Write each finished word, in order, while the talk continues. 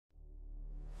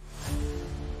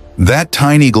That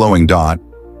tiny glowing dot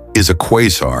is a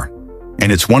quasar,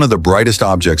 and it's one of the brightest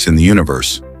objects in the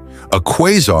universe. A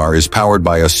quasar is powered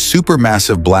by a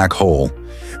supermassive black hole,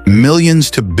 millions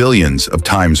to billions of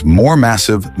times more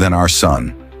massive than our sun.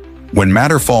 When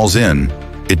matter falls in,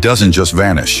 it doesn't just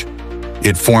vanish.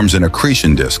 It forms an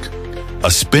accretion disk,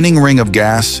 a spinning ring of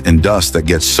gas and dust that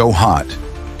gets so hot,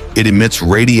 it emits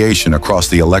radiation across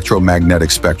the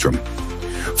electromagnetic spectrum.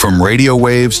 From radio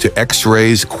waves to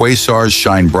X-rays, quasars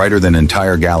shine brighter than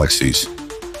entire galaxies.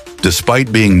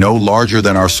 Despite being no larger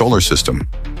than our solar system,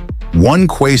 one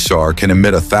quasar can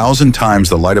emit 1,000 times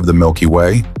the light of the Milky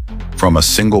Way from a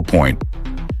single point.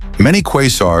 Many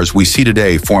quasars we see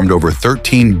today formed over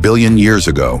 13 billion years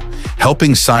ago,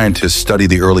 helping scientists study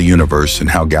the early universe and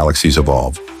how galaxies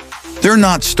evolve. They're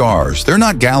not stars, they're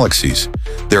not galaxies.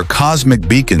 They're cosmic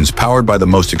beacons powered by the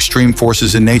most extreme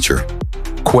forces in nature.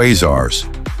 Quasars,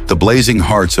 the blazing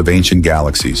hearts of ancient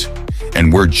galaxies,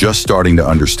 and we're just starting to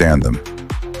understand them.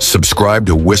 Subscribe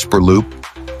to WhisperLoop.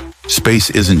 Space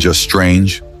isn't just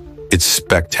strange, it's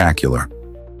spectacular.